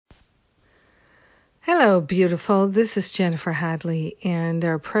Hello, beautiful. This is Jennifer Hadley, and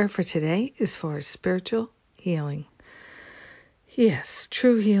our prayer for today is for spiritual healing. Yes,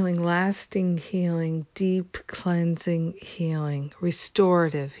 true healing, lasting healing, deep cleansing healing,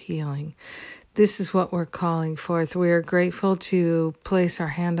 restorative healing. This is what we're calling forth. We are grateful to place our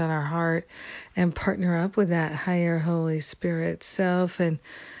hand on our heart and partner up with that higher Holy Spirit self and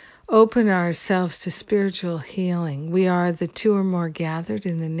open ourselves to spiritual healing. We are the two or more gathered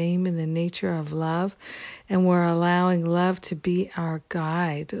in the name and the nature of love, and we're allowing love to be our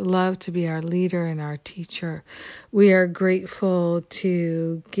guide, love to be our leader and our teacher. We are grateful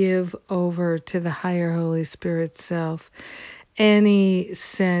to give over to the higher Holy Spirit self any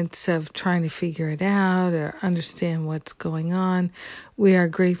sense of trying to figure it out or understand what's going on. We are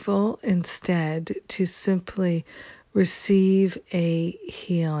grateful instead to simply receive a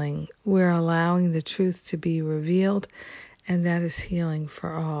healing. We're allowing the truth to be revealed, and that is healing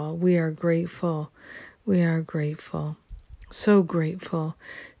for all. We are grateful. We are grateful. So grateful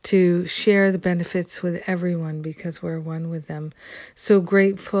to share the benefits with everyone because we're one with them. So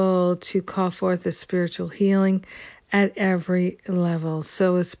grateful to call forth a spiritual healing at every level.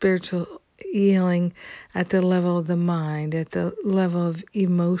 So a spiritual healing at the level of the mind, at the level of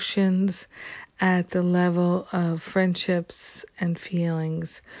emotions, at the level of friendships and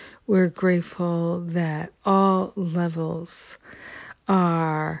feelings. We're grateful that all levels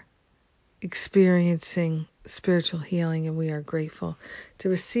are experiencing spiritual healing, and we are grateful to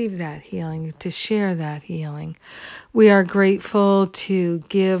receive that healing, to share that healing. We are grateful to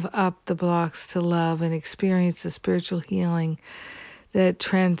give up the blocks to love and experience a spiritual healing that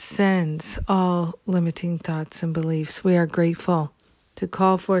transcends all limiting thoughts and beliefs. We are grateful to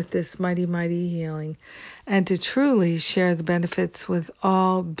call forth this mighty, mighty healing and to truly share the benefits with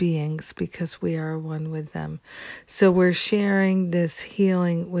all beings because we are one with them. So we're sharing this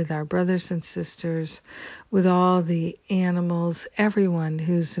healing with our brothers and sisters, with all the animals, everyone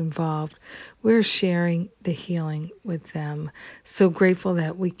who's involved. We're sharing the healing with them. So grateful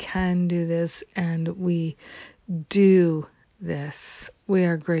that we can do this and we do this. We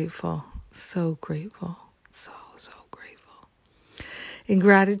are grateful, so grateful, so grateful. In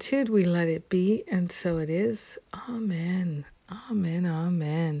gratitude, we let it be, and so it is. Amen. Amen.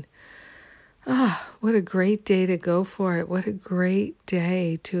 Amen. What a great day to go for it. What a great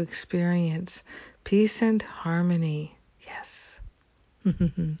day to experience peace and harmony. Yes.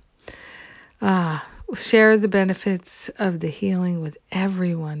 Share the benefits of the healing with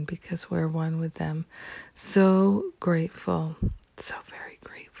everyone because we're one with them. So grateful. So very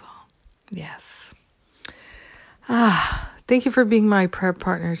grateful. Yes. Thank you for being my prayer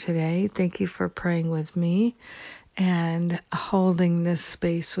partner today. Thank you for praying with me and holding this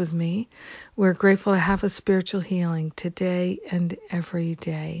space with me. We're grateful to have a spiritual healing today and every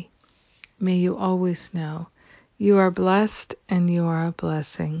day. May you always know you are blessed and you are a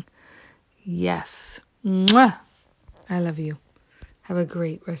blessing. Yes. Mwah! I love you. Have a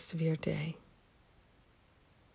great rest of your day.